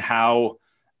elaborate on how,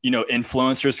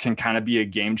 influencers can kind of be a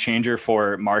game changer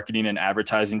for marketing and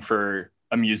advertising for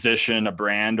a musician, a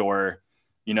brand, or,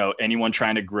 anyone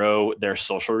trying to grow their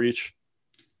social reach?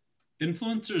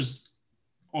 Influencers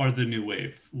are the new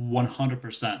wave,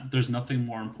 100%. There's nothing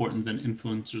more important than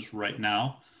influencers right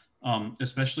now.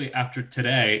 Especially after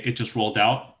today, it just rolled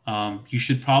out. You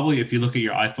should probably, if you look at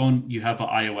your iPhone, you have an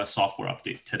iOS software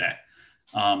update today,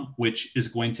 which is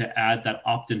going to add that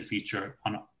opt-in feature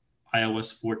on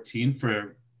iOS 14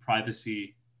 for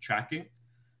privacy tracking.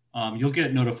 You'll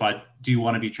get notified, do you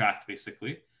want to be tracked,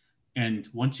 basically? And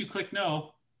once you click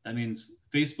no, that means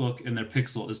Facebook and their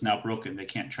pixel is now broken. They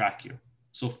can't track you.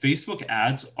 So Facebook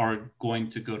ads are going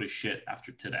to go to shit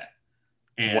after today.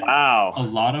 And wow. A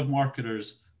lot of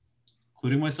marketers,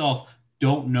 including myself,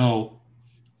 don't know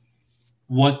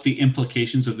what the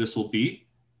implications of this will be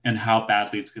and how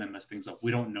badly it's going to mess things up.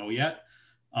 We don't know yet,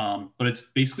 but it's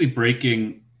basically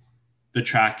breaking the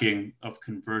tracking of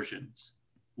conversions,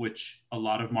 which a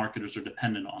lot of marketers are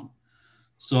dependent on.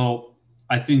 So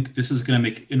I think this is going to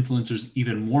make influencers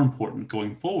even more important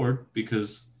going forward,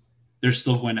 because they're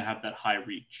still going to have that high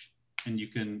reach, and you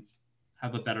can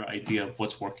have a better idea of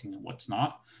what's working and what's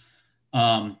not.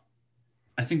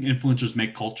 I think influencers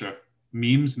make culture.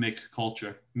 Memes make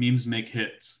culture. Memes make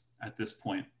hits at this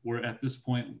point. We're at this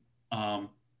point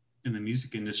in the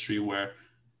music industry where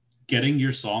getting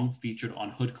your song featured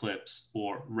on hood clips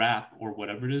or rap or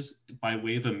whatever it is by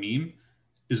way of a meme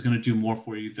is going to do more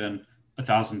for you than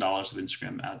 $1,000 of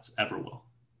Instagram ads ever will,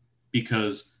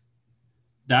 because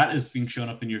that is being shown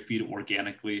up in your feed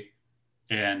organically,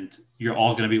 and you're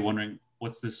all going to be wondering,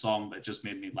 what's this song that just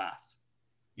made me laugh?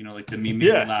 Like the meme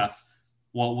made me laugh.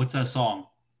 Well, what's that song?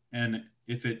 And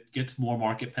if it gets more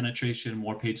market penetration,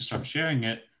 more pages start sharing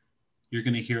it, you're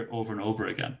going to hear it over and over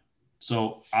again.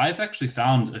 So I've actually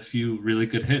found a few really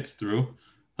good hits through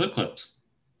hood clips.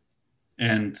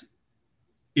 And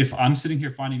if I'm sitting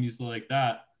here finding music like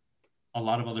that, a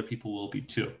lot of other people will be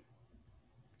too.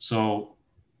 So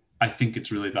I think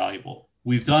it's really valuable.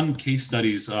 We've done case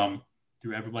studies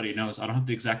through Everybody Knows. I don't have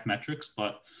the exact metrics,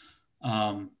 but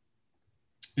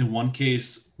in one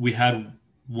case, we had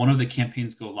one of the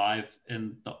campaigns go live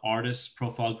and the artist's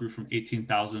profile grew from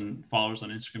 18,000 followers on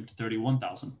Instagram to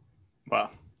 31,000. Wow.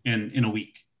 In a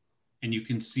week. And you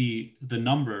can see the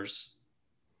numbers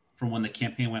from when the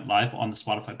campaign went live on the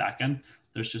Spotify backend.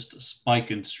 There's just a spike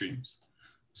in streams.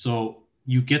 So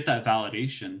you get that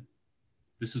validation.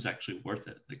 This is actually worth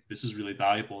it. Like, this is really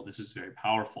valuable. This is very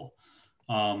powerful.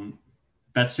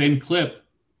 That same clip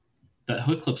that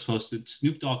Hood Clips posted,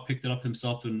 Snoop Dogg picked it up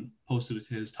himself and posted it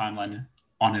to his timeline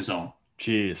on his own.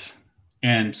 Jeez.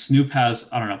 And Snoop has,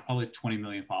 I don't know, probably 20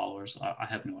 million followers. I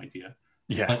have no idea.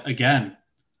 Yeah. But again,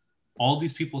 all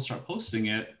these people start posting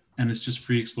it and it's just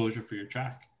free exposure for your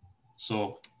track.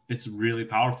 So it's a really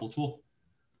powerful tool.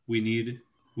 We need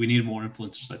more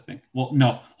influencers, I think. Well,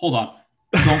 no, hold on.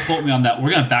 Don't quote me on that.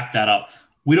 We're going to back that up.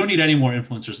 We don't need any more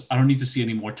influencers. I don't need to see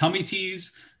any more tummy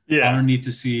teas. Yeah. I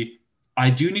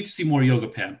do need to see more yoga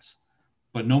pants,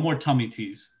 but no more tummy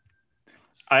teas.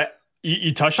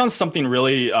 You touched on something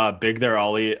really big there,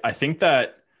 Ollie. I think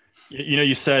that,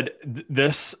 you said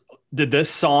did this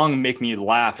song make me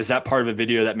laugh? Is that part of a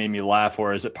video that made me laugh?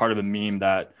 Or is it part of a meme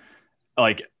that,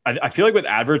 like, I feel like with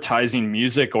advertising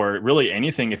music or really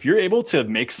anything, if you're able to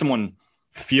make someone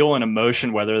feel an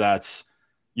emotion, whether that's,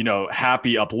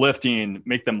 happy, uplifting,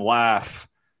 make them laugh,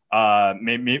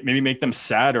 maybe make them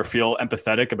sad or feel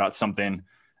empathetic about something,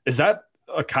 is that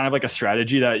a kind of like a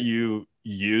strategy that you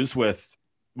use with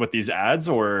these ads?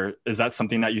 Or is that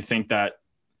something that you think that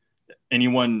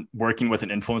anyone working with an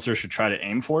influencer should try to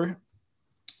aim for?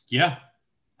 Yeah.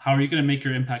 How are you going to make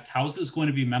your impact? How is this going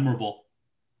to be memorable?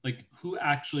 Like, who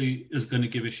actually is going to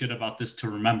give a shit about this to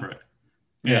remember it?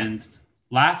 Yeah. And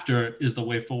laughter is the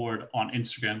way forward on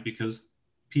Instagram because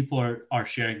people are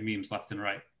sharing memes left and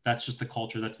right. That's just the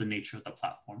culture. That's the nature of the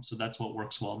platform. So that's what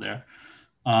works well there.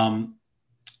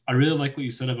 I really like what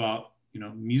you said about,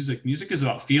 music. Music is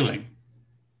about feeling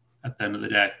at the end of the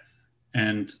day.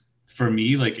 And for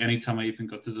me, like, anytime I even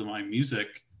go through my music,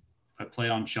 if I play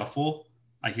on shuffle,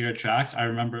 I hear a track, I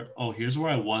remember, oh, here's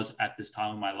where I was at this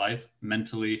time of my life,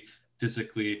 mentally,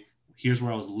 physically. Here's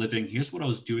where I was living. Here's what I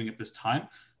was doing at this time.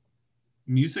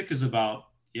 Music is about,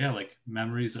 like,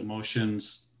 memories,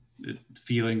 emotions,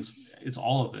 feelings. It's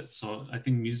all of it. So I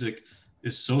think music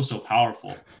is so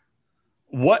powerful.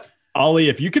 What, Ollie,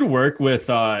 if you could work with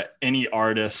any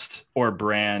artist or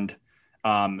brand,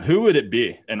 who would it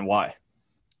be and why?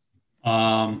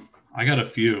 I got a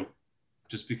few,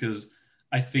 just because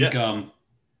I think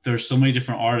there's so many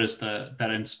different artists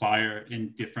that inspire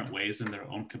in different ways in their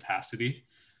own capacity.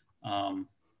 I'm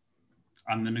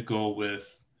going to go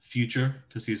with Future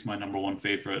because he's my number one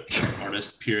favorite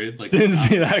artist, period. Like, didn't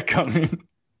see that coming.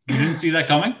 You didn't see that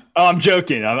coming? Oh, I'm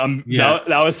joking. That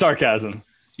was sarcasm.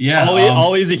 Yeah.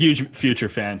 Ollie's a huge Future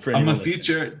fan. I'm a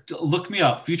Future. Look me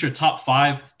up. Future top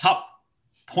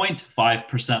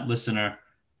 0.5% listener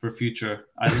for Future.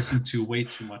 I listen to way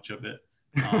too much of it.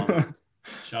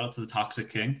 Shout out to the Toxic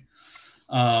King.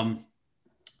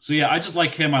 So yeah, I just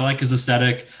like him. I like his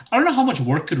aesthetic. I don't know how much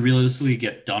work could realistically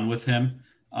get done with him,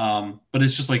 but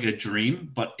it's just like a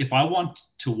dream. But if I want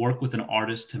to work with an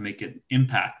artist to make an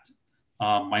impact,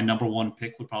 my number one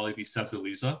pick would probably be Sev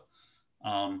Deliza.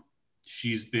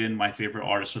 She's been my favorite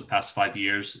artist for the past 5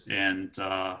 years, and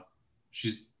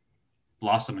she's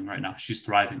blossoming right now. She's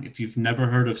thriving. If you've never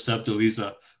heard of Sev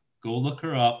Deliza, go look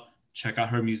her up, check out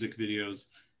her music videos.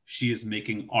 She is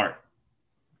making art.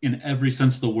 In every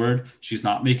sense of the word, she's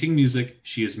not making music.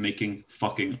 She is making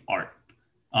fucking art.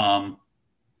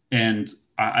 And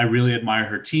I really admire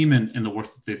her team and the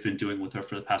work that they've been doing with her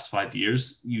for the past 5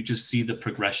 years. You just see the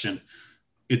progression.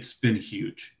 It's been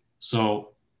huge.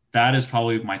 So that is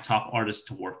probably my top artist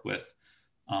to work with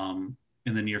in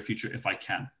the near future, if I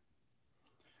can.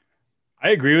 I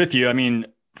agree with you. I mean,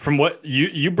 from what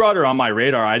you brought her on my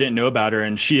radar, I didn't know about her,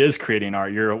 and she is creating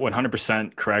art. You're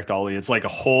 100% correct, Ollie. It's like a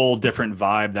whole different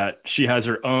vibe that she has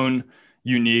her own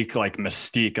unique, like,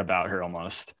 mystique about her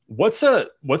almost. What's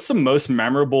the most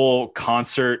memorable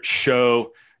concert,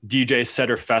 show, DJ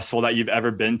set, or festival that you've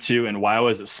ever been to, and why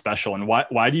was it special, and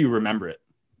why do you remember it?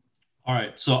 All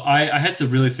right. So I had to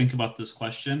really think about this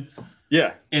question.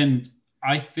 Yeah. And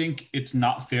I think it's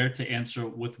not fair to answer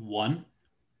with one.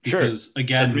 Because sure.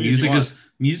 Again,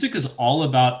 music is all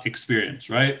about experience,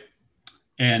 right?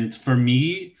 And for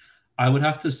me, I would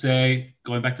have to say,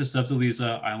 going back to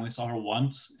Sevdaliza, I only saw her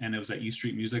once, and it was at U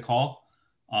Street Music Hall.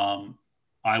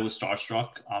 I was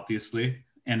starstruck, obviously,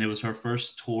 and it was her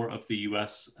first tour of the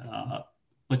US.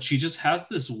 But she just has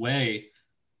this way,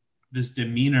 this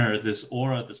demeanor, this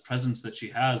aura, this presence that she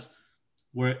has,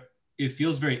 where it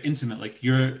feels very intimate. Like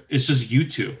it's just you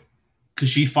two, because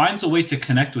she finds a way to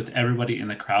connect with everybody in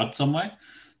the crowd some way.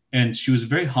 And she was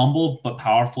very humble but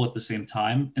powerful at the same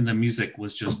time. And the music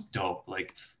was just dope.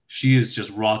 Like, she is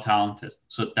just raw talented.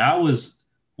 So that was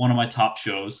one of my top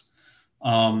shows.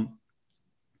 I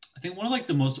think one of like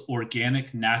the most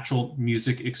organic, natural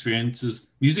music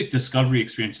discovery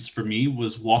experiences for me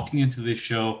was walking into this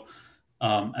show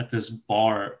at this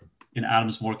bar in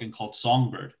Adams Morgan called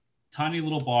Songbird. Tiny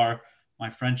little bar. My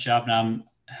friend Shabnam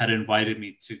had invited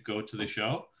me to go to the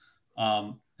show.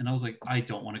 And I was like, I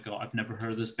don't want to go. I've never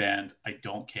heard of this band. I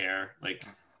don't care. Like,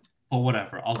 but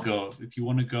whatever, I'll go. If you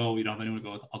want to go, you don't have anyone to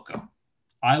go with, I'll go.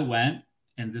 I went,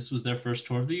 and this was their first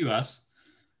tour of the US.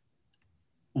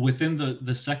 Within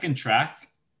the second track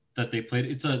that they played,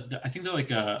 I think they're like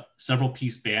a several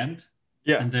piece band.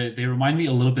 Yeah. And they remind me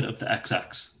a little bit of the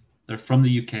XX. They're from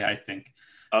the UK, I think.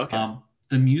 Okay.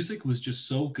 The music was just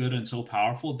so good and so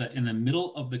powerful that in the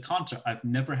middle of the concert, I've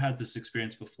never had this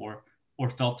experience before or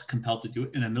felt compelled to do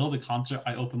it. In the middle of the concert,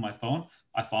 I open my phone,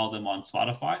 I follow them on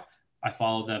Spotify, I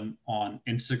follow them on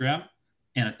Instagram.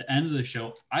 And at the end of the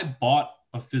show, I bought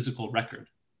a physical record.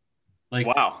 Like,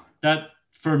 wow. That,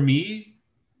 for me,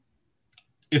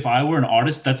 if I were an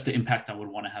artist, that's the impact I would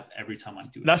want to have every time I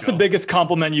do it. That's the biggest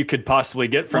compliment you could possibly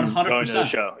get from 100%. going to the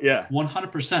show. Yeah.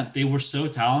 100%. They were so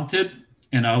talented.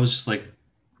 And I was just like,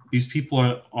 these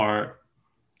people are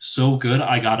so good.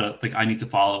 I need to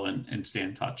follow and stay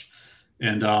in touch.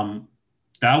 And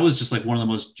that was just like one of the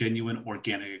most genuine,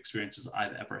 organic experiences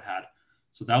I've ever had.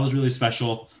 So that was really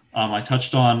special. I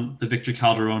touched on the Victor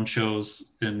Calderone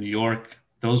shows in New York.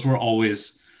 Those were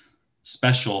always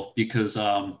special because,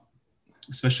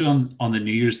 especially on the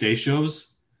New Year's Day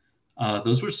shows,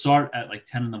 those would start at like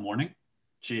 10 in the morning.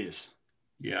 Jeez.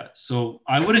 Yeah. So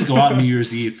I wouldn't go out New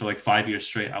Year's Eve for like 5 years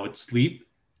straight. I would sleep,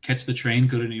 catch the train,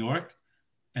 go to New York,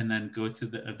 and then go to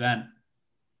the event.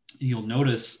 You'll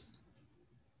notice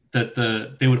that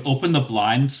they would open the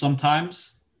blinds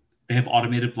sometimes. They have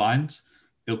automated blinds.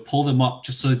 They'll pull them up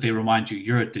just so that they remind you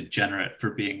you're a degenerate for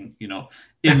being, in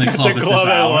the club at this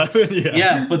hour.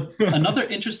 Yeah. But another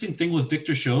interesting thing with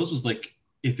Victor shows was like,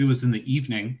 if it was in the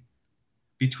evening,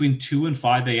 between 2 and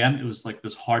 5 a.m., it was like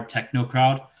this hard techno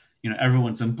crowd.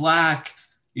 Everyone's in black,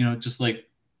 just like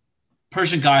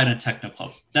Persian guy in a techno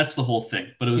club. That's the whole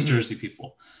thing. But it was Jersey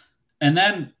people. And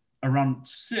then around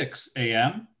 6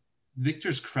 a.m.,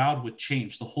 Victor's crowd would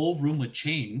change. The whole room would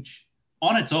change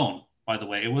on its own, by the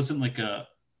way. It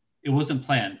wasn't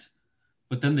planned.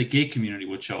 But then the gay community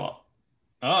would show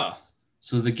up.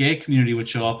 So the gay community would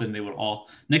show up and they would all,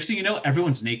 next thing you know,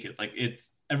 everyone's naked. Like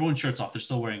everyone's shirts off. They're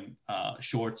still wearing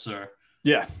shorts or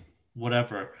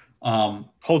whatever.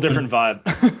 Whole different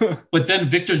vibe. But then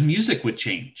Victor's music would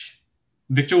change.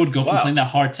 Victor would go from playing that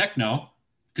hard techno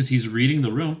because he's reading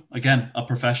the room. Again, a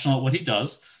professional at what he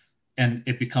does. And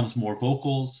it becomes more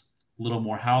vocals, a little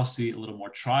more housey, a little more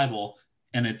tribal.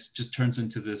 And it just turns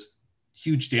into this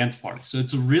huge dance party. So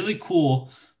it's really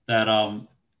cool that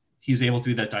he's able to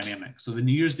do that dynamic. So the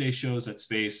New Year's Day shows at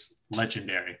Space,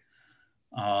 legendary.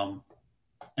 And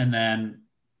then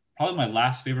probably my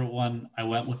last favorite one, I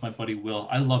went with my buddy Will.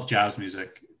 I love jazz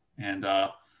music. And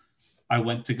I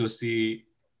went to go see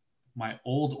my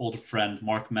old friend,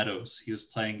 Mark Meadows. He was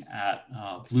playing at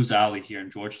Blues Alley here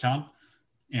in Georgetown.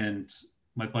 And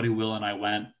my buddy Will and I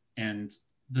went. And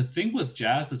the thing with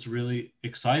jazz that's really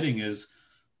exciting is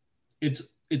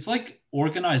it's like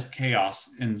organized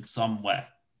chaos in some way,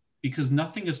 because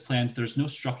nothing is planned. There's no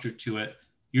structure to it.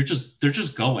 They're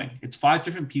just going. It's 5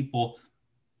 different people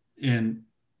in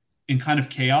kind of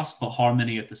chaos, but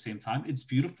harmony at the same time. It's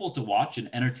beautiful to watch and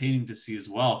entertaining to see as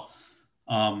well.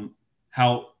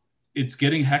 How it's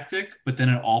getting hectic, but then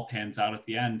it all pans out at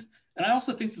the end. And I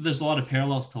also think that there's a lot of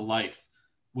parallels to life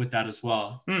with that as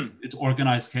well. It's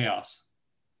organized chaos.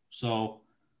 So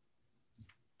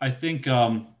I think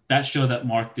that show that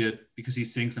Mark did, because he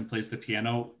sings and plays the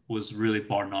piano, was really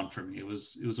bar none for me. It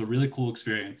was a really cool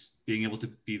experience being able to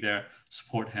be there,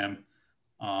 support him.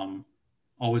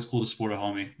 Always cool to support a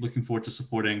homie. Looking forward to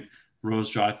supporting Rose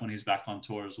Drive when he's back on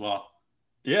tour as well.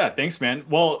 Yeah, thanks, man.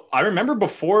 Well, I remember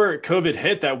before COVID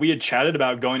hit that we had chatted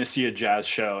about going to see a jazz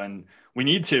show, and we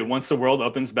need to, once the world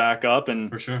opens back up,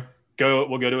 and for sure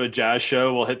we'll go to a jazz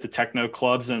show. We'll hit the techno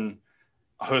clubs and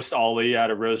host Ollie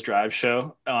at a Rose Drive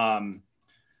show.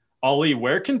 Ali,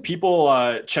 where can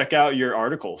people check out your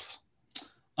articles?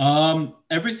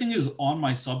 Everything is on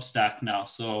my Substack now.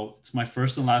 So it's my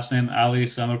first and last name, Ali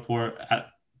Samadpour at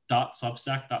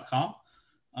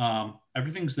 .substack.com.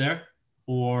 Everything's there,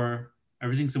 or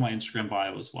everything's in my Instagram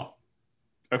bio as well.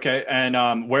 Okay.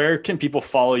 And where can people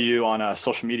follow you on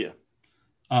social media?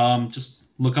 Just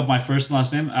look up my first and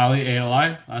last name, Ali,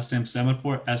 A-L-I, last name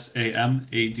Samadpour,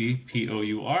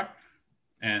 Samadpour,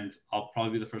 and I'll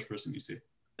probably be the first person you see.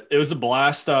 It was a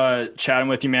blast chatting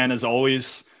with you, man, as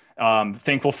always.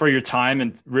 Thankful for your time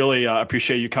and really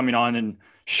appreciate you coming on and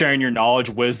sharing your knowledge,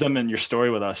 wisdom, and your story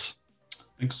with us.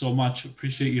 Thanks so much.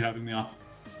 Appreciate you having me on.